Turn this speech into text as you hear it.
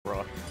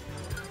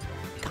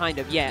Kind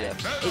of, yeah.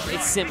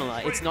 It's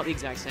similar. It's not the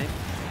exact same.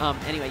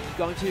 Anyway, you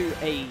go into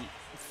a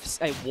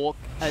walk,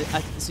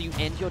 so you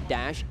end your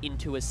dash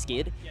into a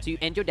skid. So you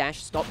end your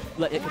dash, stop,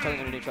 let it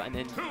controlling on a neutral, and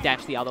then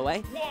dash the other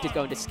way to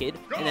go into skid.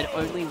 And then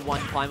only one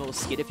climber will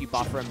skid if you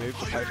buffer a move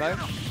to Popo.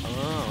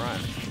 Oh,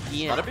 right.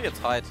 Yeah. That'd be a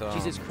tight...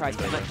 Jesus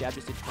Christ, man, that jab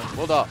just did 20.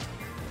 Hold up.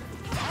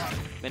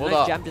 Man,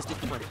 that jab just did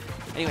 20.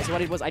 Anyway, so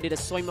what I did was I did a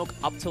soy milk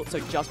up tilt,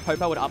 so just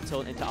Popo would up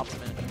tilt into up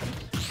smash.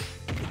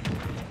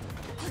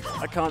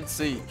 I can't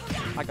see.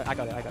 I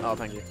got it. Oh,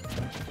 thank you.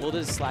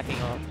 Wilder's slacking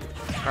off.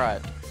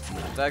 Alright.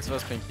 Dags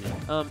versus Pinkie.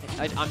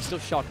 I'm still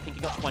shocked.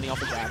 Pinkie got 20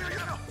 off a jab.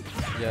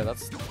 Yeah,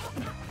 that's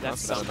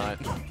something. night.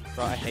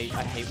 Bro, I hate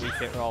Wii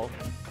Fit roll.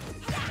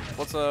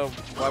 What's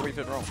why Wii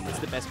Fit roll? It's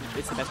the best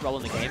roll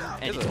in the game,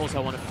 and it's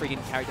also on a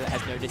friggin' character that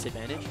has no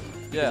disadvantage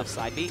because of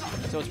side beat.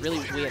 So it's really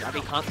weird. I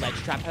mean, can't ledge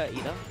trap her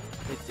either.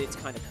 It's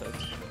kind of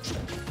cooked.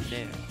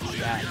 Man,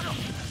 yeah.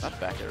 That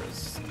back air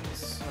is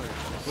so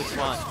Which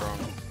one? strong.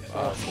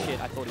 Oh shit!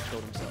 I thought he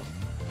killed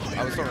himself.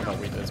 I was talking about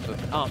Wii Fits,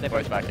 but they're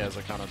both back airs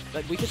are kind of...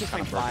 Like, we could just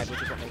rank 5,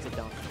 which is what makes it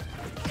dumb.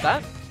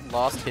 That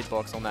last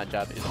hitbox on that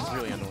jab is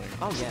really annoying.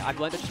 Oh yeah, I've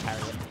learned to just parry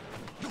it.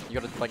 You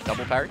gotta like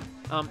double parry?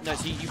 No,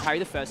 so you parry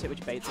the first hit,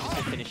 which baits it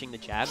into finishing the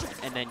jab,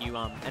 and then you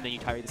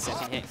parry the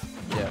second hit.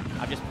 Yeah.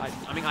 I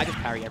just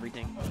parry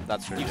everything.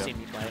 That's true. You've seen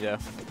me play. Yeah.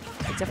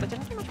 Except I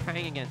didn't do much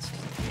parrying against.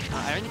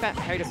 I only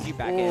parried a few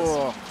back airs.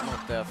 Oh,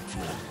 not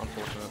death.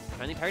 Unfortunate.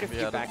 I only parried a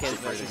few back airs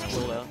versus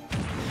Wilder.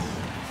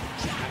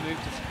 I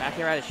moved to back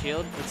air out of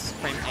shield. It's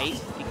frame 8.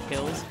 He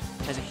kills.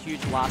 Has a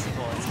huge lasting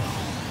ball.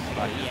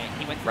 Yeah,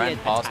 he went for the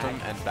past attack.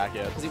 him and back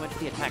air. Because he went for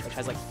the attack, which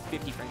has like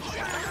 50 frames per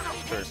second.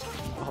 True.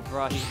 Oh,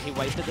 bro, he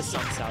wasted the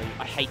sun salute.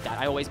 I hate that.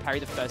 I always parry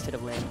the first hit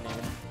of landing man,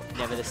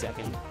 never the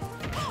second.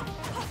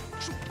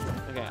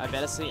 Okay, I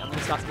better see. We're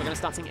gonna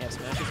start seeing F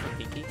smashes from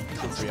Pinkie.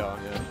 We are,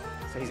 yeah.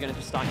 So he's gonna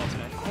just start F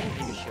smash. I didn't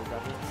think he was shield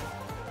grabbing.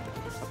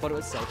 I thought it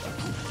was safer.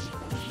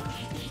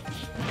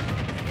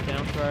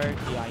 Down throw,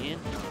 DI in.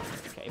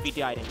 Okay, if he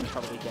DI'd in, he's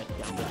probably dead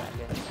down the back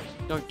there.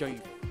 No, don't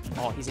you.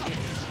 Oh, he's in it.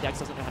 Dags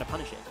doesn't know how to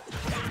punish it.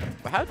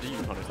 But how do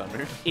you punish that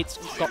move? It's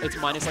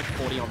minus like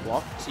 40 on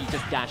block, so you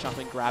just dash up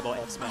and grab or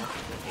F smash.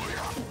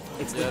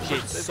 It's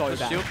legit so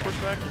bad. Shield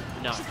pushback?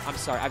 No, I'm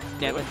sorry.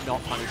 I've never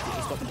not punished it.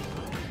 He's got.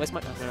 Where's my?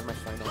 I don't have my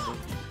phone on me.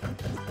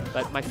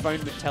 But my phone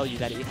would tell you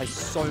that it has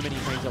so many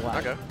frames of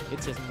lag. Okay.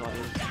 It's just not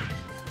in.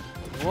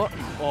 What?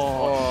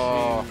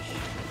 Oh.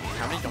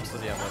 How many jumps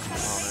does he have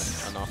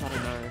left? Oh, no,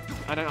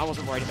 enough. I don't know. I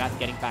wasn't worried about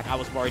getting back. I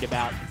was worried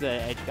about the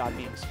edge guard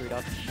being screwed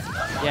up.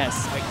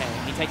 Yes, okay.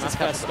 He takes his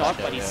first stock,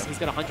 but he's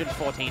got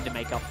 114 to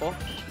make up for.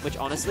 Which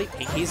honestly,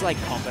 Pinkie's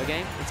like combo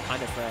game. It's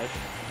kind of fresh.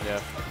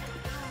 Yeah.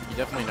 He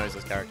definitely knows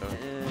his character.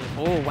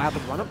 Oh wow, the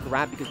run up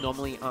grab, because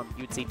normally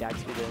you'd see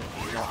Dags do the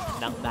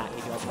not that.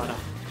 He'd like run up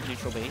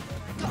neutral B.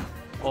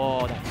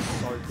 Oh, that's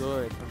so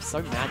good. I'm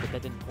so mad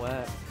that didn't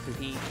work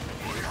because he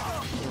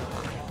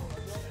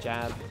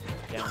jab.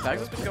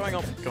 Dags has been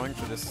going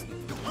for this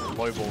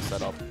low ball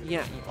setup.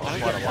 Yeah, I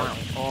don't quite get a lot. why.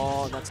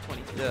 Oh, that's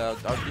 22. Yeah,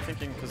 I would be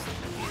thinking because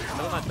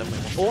Meta Knight definitely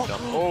wants to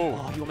jump.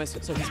 Oh, you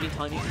almost. So he's been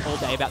telling me all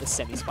day about the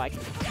semi spike.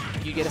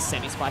 You get a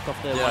semi spike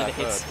off the one of the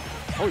hits.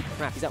 Holy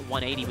crap, he's at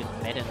 180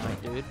 with Meta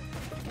Knight, dude.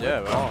 Yeah,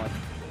 oh, God.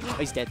 Oh,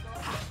 he's dead.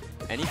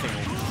 Anything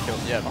will kill.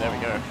 Yeah, there we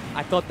go.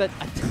 I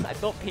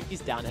thought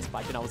Pinkie's down S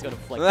spike and I was gonna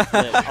flick the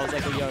flip. I was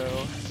like, oh,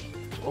 yo.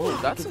 Oh,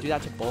 that's do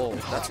that to ball.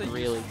 That's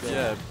really good.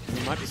 Yeah,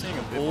 we might be seeing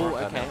a bit more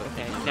of that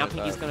okay. Now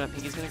Pinkie's gonna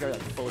go like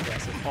full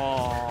aggressive.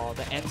 Oh,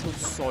 the F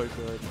tilt's so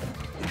good.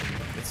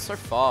 It's so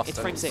fast. It's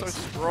frame 6. It's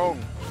so strong.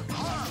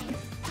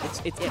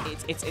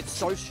 It's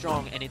so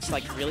strong and it's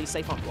like really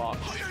safe on block.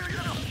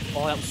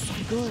 Oh, that was so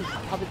good.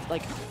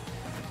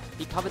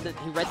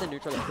 He read the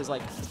neutral because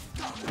like.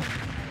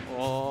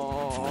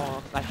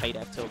 Oh, I hate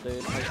F tilt,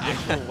 dude. Like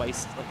actual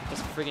waste. Like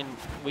just friggin'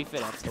 Wii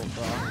Fit F tilt,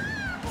 bro.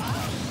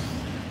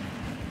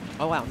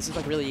 Oh wow, this is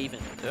like really even.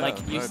 Yeah, like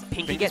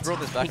Pinkie gets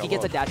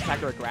a dash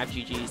attack or a grab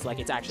GG's, like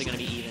it's actually gonna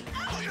be even.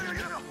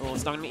 Oh,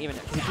 it's not gonna be even.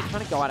 Because you keep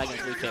trying to go out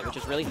against Wii Fit, which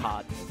is really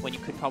hard when you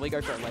could probably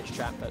go for a ledge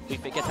trap, but Wii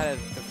Fit gets out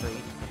of it for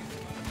free.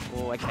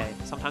 Oh, okay.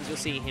 Sometimes you'll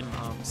see him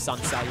sun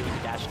salute with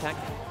a dash attack.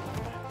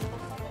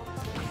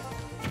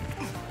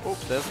 Oh,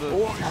 there's the.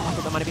 Oh, I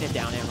thought that might have been a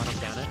down air, run off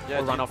down air. Yeah,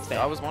 or run off there.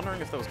 I was wondering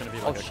if there was gonna be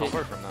like a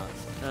combo from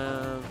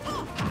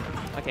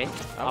that. Okay.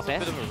 That was a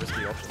bit of a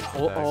risky option.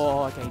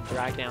 Oh, okay.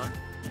 Drag down.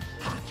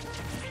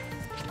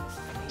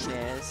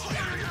 Yes.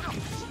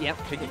 Yep.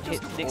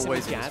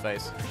 Always in his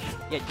face.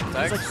 Yeah,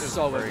 Dags like is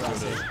so very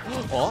aggressive.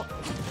 good.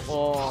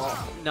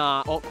 Oh,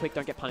 nah. Oh, quick!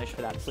 Don't get punished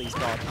for that, please,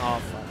 God. Oh,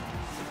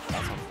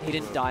 fuck. He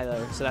didn't die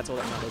though, so that's all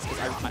that matters. Because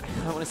I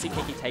want to see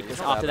Pinkie take this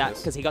after that,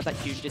 because he got that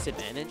huge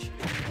disadvantage.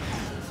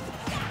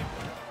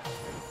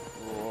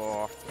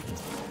 Oh.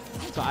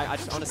 So I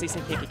just honestly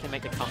think Pinkie can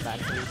make the comeback.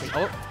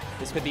 Oh,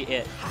 this could be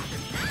it.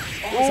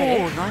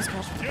 Oh, nice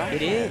catch from the back.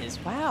 It is.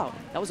 Wow.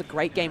 That was a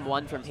great game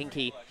 1 from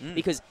Pinkie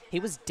because he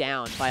was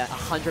down by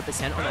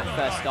 100% on that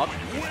first stock.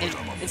 And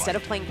instead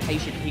of playing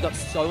patient, he got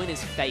so in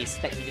his face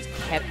that he just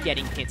kept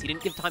getting hits. He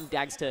didn't give time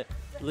Dags to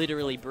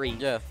literally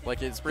breathe. Yeah,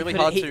 like it's really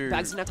hard to.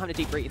 Dags didn't have time to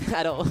deep breathe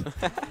at all.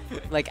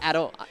 Like at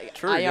all.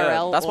 True. IRL.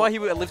 Yeah. That's why he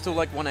lived till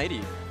like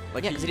 180.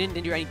 Like yeah, because he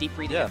didn't do any deep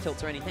breathing Yeah. F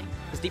tilts or anything.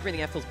 Because deep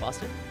breathing F tilts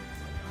busted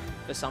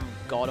for some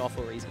god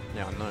awful reason.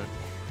 Yeah, I know.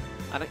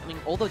 I mean,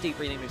 all the deep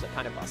breathing moves are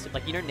kind of busted.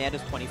 Like, you know, Nair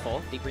does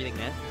 24, deep breathing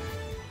Nair.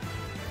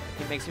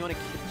 It makes me want to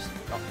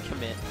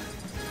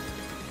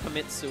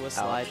commit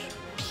suicide.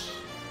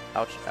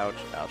 Ouch, ouch,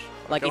 ouch.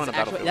 Like, Go it's on a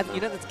actually, battlefield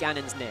you know that's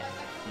Ganon's Nair,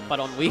 but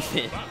on Wii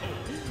Fit.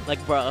 Like,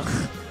 bruh.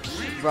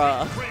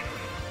 Bruh.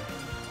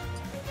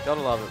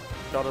 Gotta love it.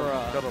 Gotta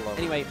love it.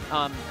 Anyway,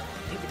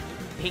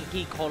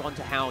 Pinkie called on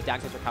to how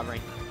Dags was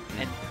recovering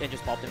and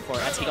just bopped him for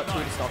it as he got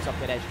 2 stocks off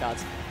good edge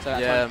cards. So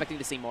that's what I'm expecting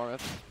to see more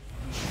of.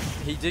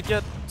 He did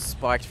get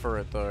spiked for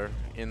it though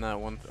in that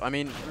one. I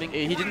mean,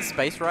 he didn't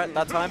space right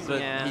that time, but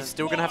he's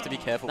still gonna have to be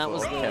careful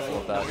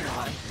of that.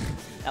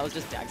 That was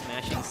just Dags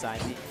mashing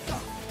side B.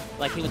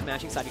 Like he was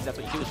mashing side because that's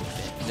what you do with Wii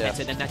Fit. Yeah. And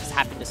so then that just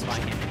happened to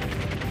spike him.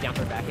 Down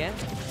for a back air.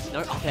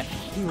 No, up air.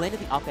 He landed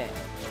the up air.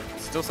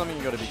 Still something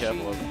you gotta be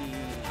careful of.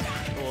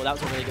 Oh, that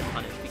was a really good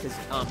punish because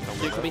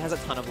Luke has a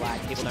ton of lag.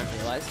 People don't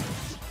realize.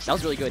 That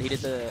was really good. He did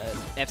the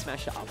F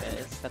smash to up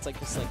airs. That's like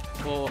just like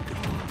oh,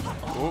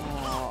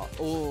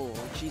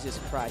 Jesus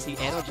Christ. He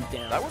air dodged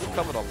down. That would have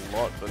covered a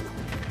lot, but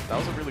that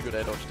was a really good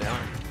air dodge down.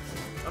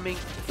 I mean,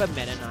 for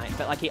Meta Knight,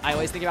 but like I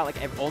always think about like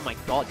oh my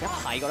god, how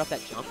high he got off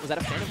that jump. Was that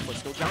a Phantom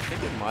Footstool jump? I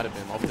think it might have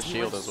been off the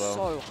shield as well.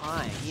 So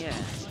high, yeah.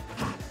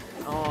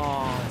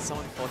 Oh, it's so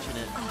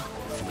unfortunate.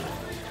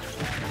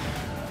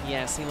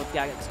 Yeah, see, look,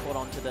 Dags caught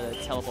on to the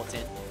teleports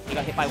in. He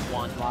got hit by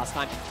 1 last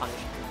time and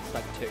punished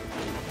like 2.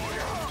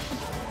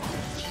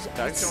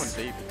 Dags going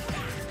deep.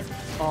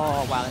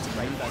 Oh, wow, that's a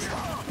great first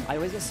one. I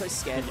always get so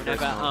scared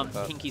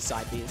whenever Pinkie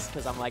side Bs,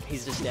 because I'm like,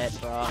 he's just dead,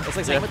 bro. It's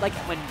like same with like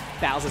when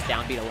Bowser's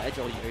down beat a ledge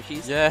or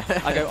Yoshi's. Yeah.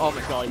 I go, oh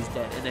my god, he's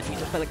dead. And then he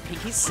just play like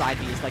Pinkie's side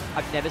B is like,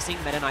 I've never seen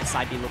Meta Knight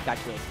side B look that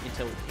good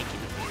until Pinkie.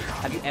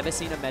 Have you ever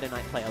seen a Meta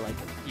Knight player like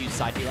use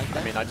side B like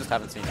that? I mean, I just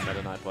haven't seen a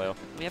Meta Knight player.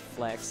 We have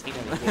Flex. He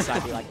never used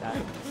side B like that.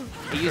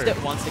 He used it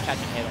once to catch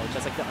an air dodge.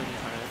 That's like the only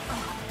time.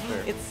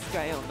 Sure. It's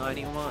scale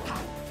 91.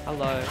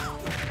 Hello.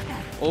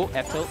 Oh,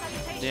 F tilt.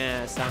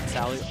 Yeah, Sam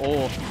Sally.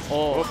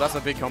 Oh, that's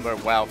a big combo.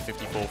 Wow,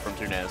 54 from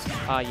 2 nairs.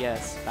 Ah,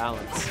 yes,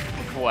 balance.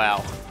 Wow.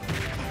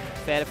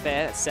 Fair to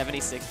fair, that's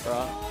 76,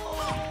 bro.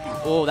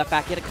 Oh, that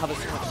back hitter covers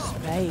so much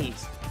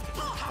space.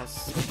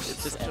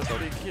 It's just a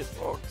big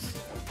hitbox.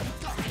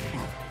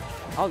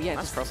 Oh yeah,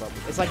 Nice cross up.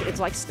 It's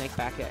like snake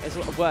back air. It's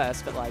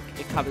worse, but like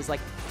it covers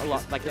like a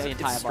lot, like the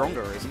entire It's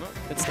stronger, body. isn't it?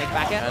 It's snake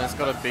back air. And it's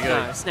got a bigger.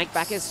 No, snake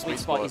back air's sweet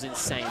spot is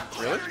insane.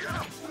 Really?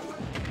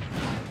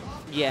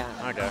 Yeah.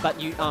 Okay. But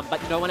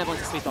no one ever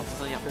wants to sweet spot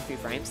for only up for a few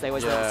frames. They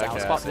always run the sour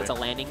spot because it's a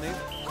landing move.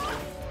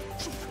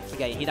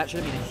 Okay, that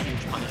should have been a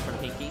huge punish from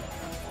Pinkie.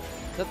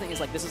 The thing is,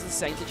 like, this is the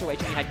same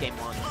situation we had game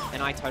 1,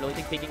 and I totally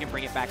think Pinkie can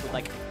bring it back with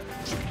like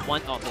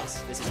one. Oh,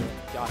 this is it.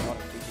 God, I got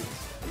it.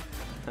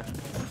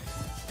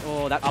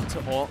 Oh, that up to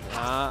all.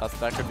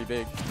 That could be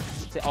big.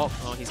 Oh,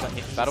 he's got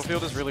hit.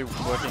 Battlefield is really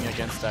working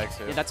against Dags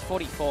here. Yeah, that's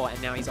 44,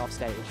 and now he's off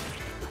stage.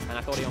 And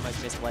I thought he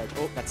almost missed ledge.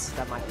 Oh,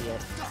 that might be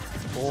it.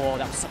 Oh,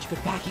 that was such a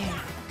good back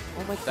air.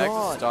 Oh my Dags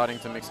god. is starting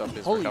to mix up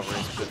his Holy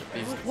recoveries, but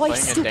he's Why,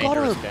 playing still a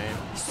dangerous got him. game.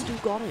 He still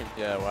got him.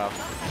 Yeah, wow.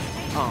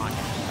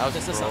 Oh, That was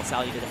just a cruel.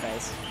 sun salute to the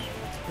face.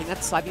 I think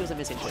that side B was a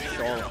misinput.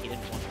 Surely he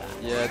didn't want that.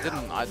 Yeah, it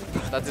didn't.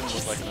 That didn't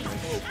look like an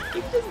move.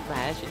 You can just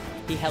imagine.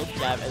 He held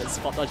jab and then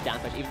spot dodge down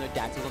smash, even though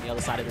Dags was on the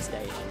other side of the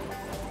stage.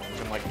 You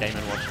can like Game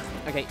 & Watch.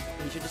 Okay,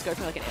 he should just go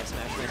for like an F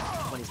smash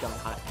when he's going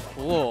high.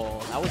 Whoa,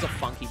 that was a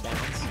funky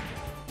bounce.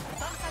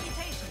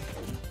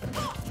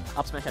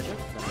 Up smash at you? No.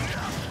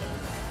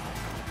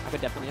 I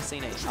could definitely have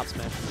seen it. Up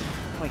smash.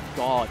 Oh my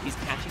god, he's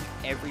catching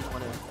every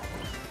one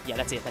of... Yeah,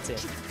 that's it, that's it.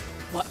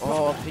 What?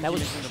 Oh, that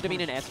should have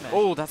been an F smash.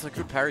 Oh, that's a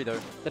good parry though.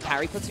 The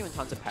parry puts you in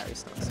tons of parry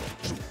stunts.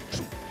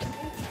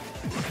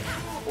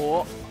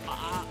 Or...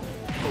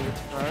 forward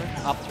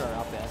throw. Up throw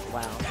up there.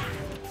 Wow.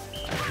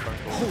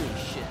 Holy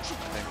shit.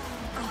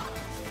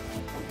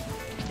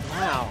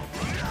 Wow.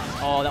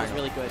 Oh, that was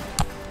really good.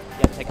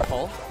 You have to take a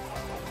pull.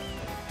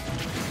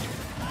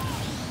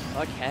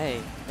 Okay,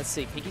 let's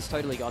see. Pinkie's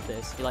totally got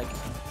this.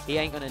 He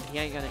ain't gonna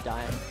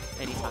die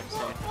anytime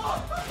soon.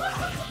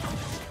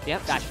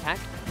 Yep, dash attack,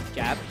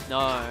 jab.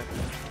 No.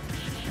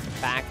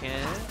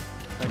 Backhand.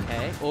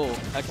 Okay. Oh.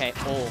 Okay.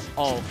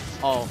 Oh.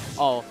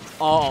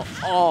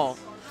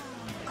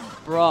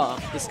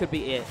 Bruh, this could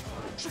be it.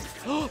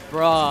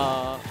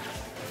 Bruh.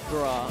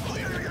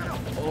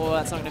 Oh,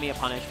 that's not gonna be a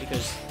punish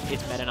because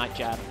it's Meta Knight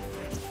jab.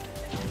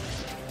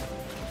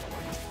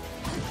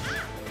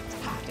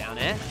 Down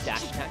air,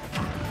 dash attack.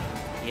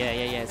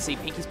 Yeah. See,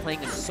 Pinkie's playing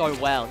him so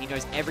well. He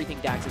knows everything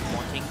Dags is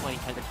wanting when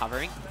he's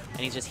recovering,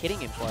 and he's just hitting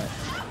him for it.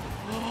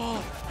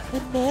 The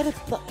Meta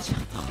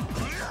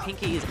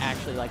Pinkie is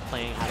actually like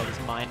playing out of his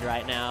mind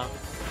right now.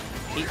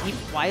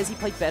 Why has he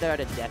played better at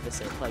a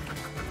deficit? Like,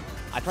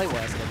 I play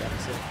worse at a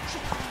deficit.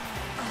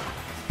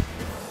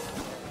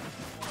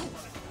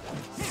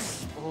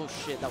 Oh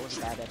shit, that was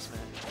a bad F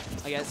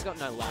smash. I guess it's got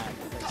no lag,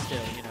 but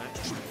still, you know.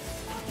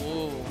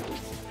 Ooh.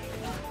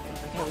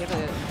 Okay, we have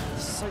a...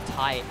 This is so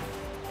tight.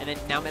 And then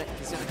now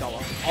he's going to go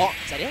off. Oh,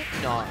 is that it?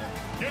 No.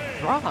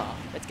 Bruh.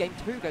 That's game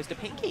 2. Goes to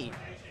Pinkie.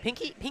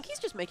 Pinkie's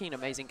just making an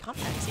amazing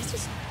comebacks. He's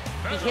just...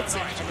 He hits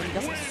it, and then he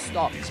doesn't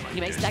stop.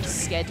 He makes Dags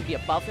scared to be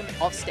above him,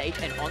 off stage,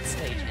 and on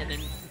stage. And then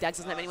Dags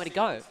doesn't have anywhere to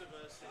go.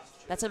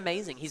 That's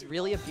amazing. He's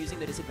really abusing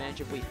the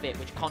disadvantage of Wii Fit,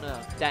 which Connor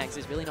Dags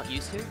is really not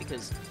used to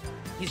because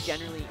he's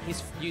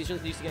usually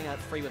used to getting out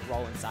free with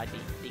roll and side B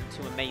being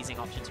 2 amazing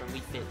options from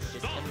Wii Fit to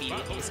just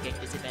immediately escape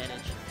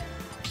disadvantage.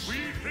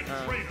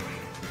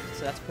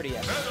 So that's pretty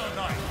epic.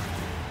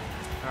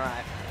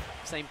 Alright,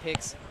 same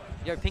picks.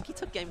 Yo, Pinkie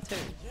took game 2.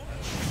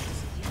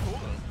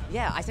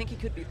 Yeah, I think he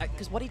could be,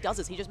 because what he does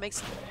is he just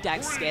makes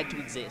Dags scared to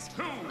exist.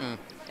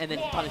 And then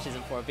he punishes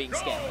him for being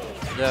scared.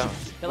 Yeah.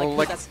 But well,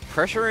 like,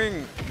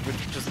 pressuring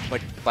with just,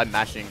 like, by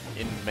mashing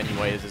in many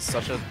ways is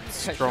such a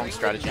strong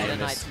strategy in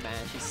this.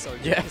 Smash is so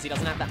good because he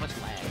doesn't have that much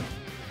lag.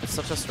 It's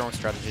such a strong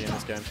strategy in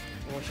this game.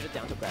 Oh, I should have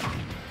down to grab.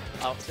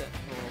 Oh, so,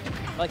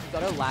 like, you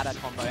got a ladder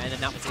combo, and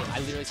then that was it. I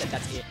literally said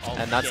that's it. Oh,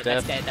 and that's shit,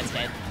 dead. That's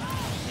dead.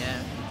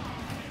 Yeah.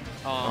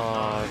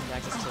 Oh,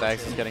 no.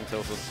 Dags is getting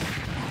tilted.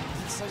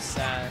 It's so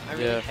sad. I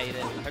really hate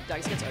it. I hope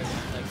Dags gets over it.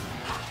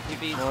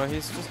 Like, no,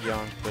 he's just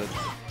young, but...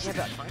 Yeah,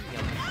 but I'm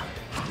young.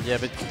 Yeah,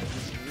 but...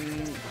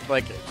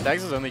 like,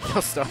 Dags is only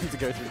just starting to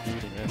go through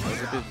puberty, man.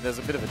 There's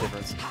a bit of a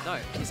difference. No,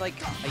 he's like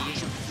a year.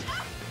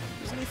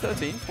 Isn't he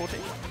 13? 14?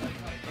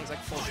 He's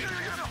like 14.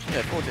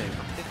 Yeah, 14.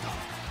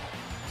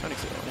 20,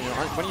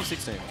 when are you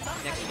 16?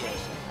 Next year. I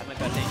have my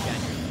birthday in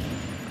January.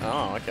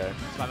 Oh, okay.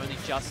 So I'm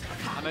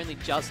only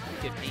just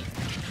 15.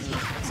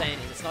 I'm saying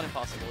it's not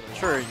impossible to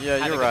True,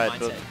 yeah, you're right.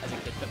 But as a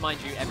kid. But mind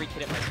you, every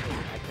kid at my school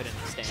I couldn't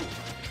stand.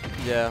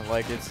 Yeah,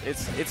 like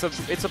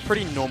it's a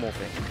pretty normal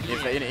thing.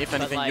 Yeah, if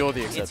anything, like, you're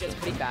the exception. It's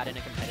pretty bad in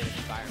a competitive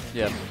environment.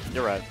 Yeah,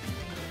 you're right.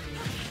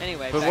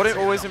 Anyway, but what it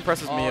always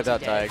impresses me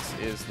about Dags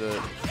is the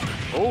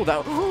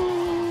that.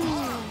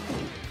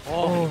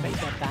 Oh, he made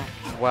that back.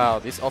 Wow,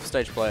 this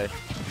offstage play.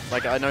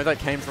 Like, I know that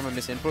came from a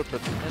misinput,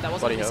 but no, that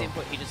wasn't a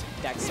misinput. He just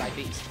Dags side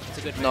Bs. It's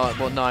a good move. No,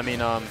 well, no, I mean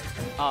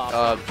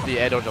the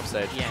air dodge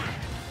offstage. Yeah.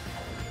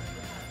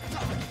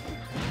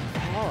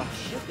 Oh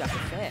shit, that's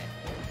fair.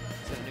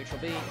 So neutral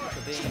B.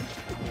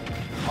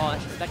 Oh,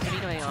 that could be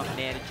a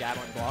nair to jab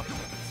on block.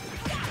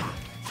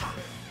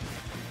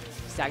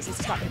 Dags needs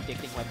to start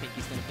predicting where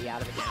Pinkie's going to be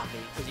out of a down B,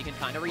 because you can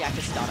kind of react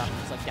to startup and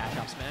it's like dash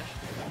up smash,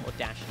 or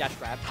dash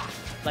grab,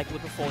 like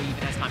before he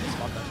even has time to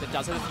spot them, but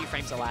does have a few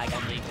frames of lag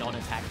on the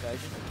non-attack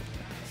version.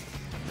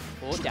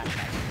 Or dash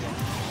back.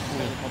 Yeah.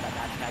 Really called that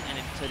dash back, and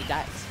then so did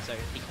Dags, so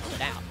he called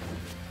it out.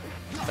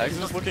 Dags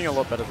is looking a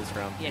lot better this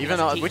round, yeah, even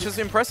which is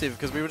impressive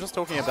because we were just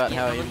talking about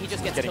how he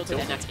just gets tilted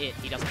and that's it.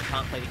 He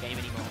can't play the game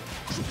anymore.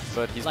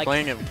 But he's like,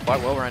 playing it quite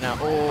well right now.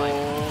 Oh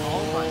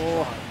my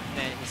god,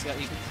 man!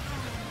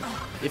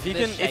 If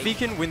he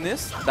can win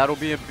this, that'll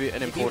be an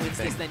important thing. If he wins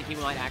this, then he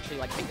might actually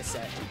like take the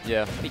set.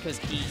 Yeah. Because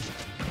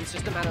it's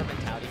just a matter of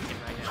mentality for him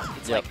right now.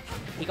 It's like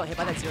he got hit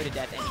by that 0 to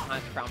death and he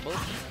kind of crumbled,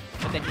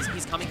 but then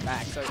he's coming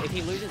back. So if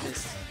he loses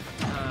this,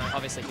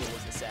 obviously he'll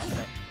lose the set.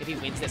 But if he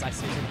wins this, I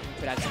see he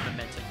could add some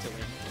momentum to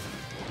win.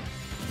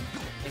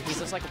 If he's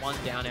just like one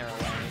down air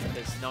away,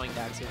 because knowing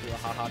Dags he'll do a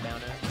haha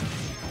down air.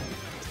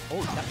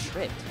 Oh, that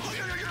tripped.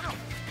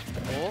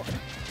 Well,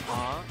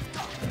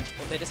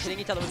 they're just hitting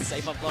each other with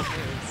safe up block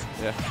moves.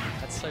 Yeah.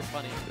 That's so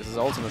funny. This is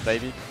ultimate,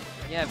 baby.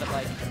 Yeah, but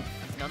like,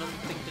 none of them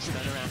think to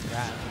turn around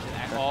grab.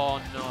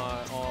 Oh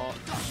no.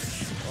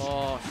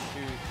 Oh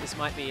shoot. This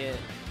might be it.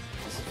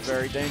 This is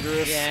very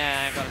dangerous.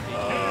 Yeah, I gotta be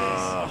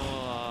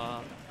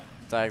Oh.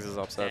 Dags is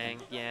upset.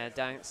 Dang, yeah,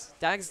 Dags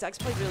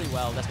played really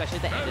well, especially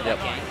at the end of that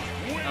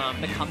game.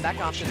 The comeback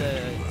after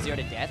the 0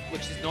 to death,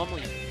 which is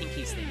normally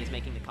Pinkie's thing, is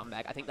making the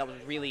comeback. I think that was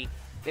really,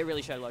 they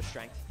really showed a lot of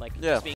strength. Like, just being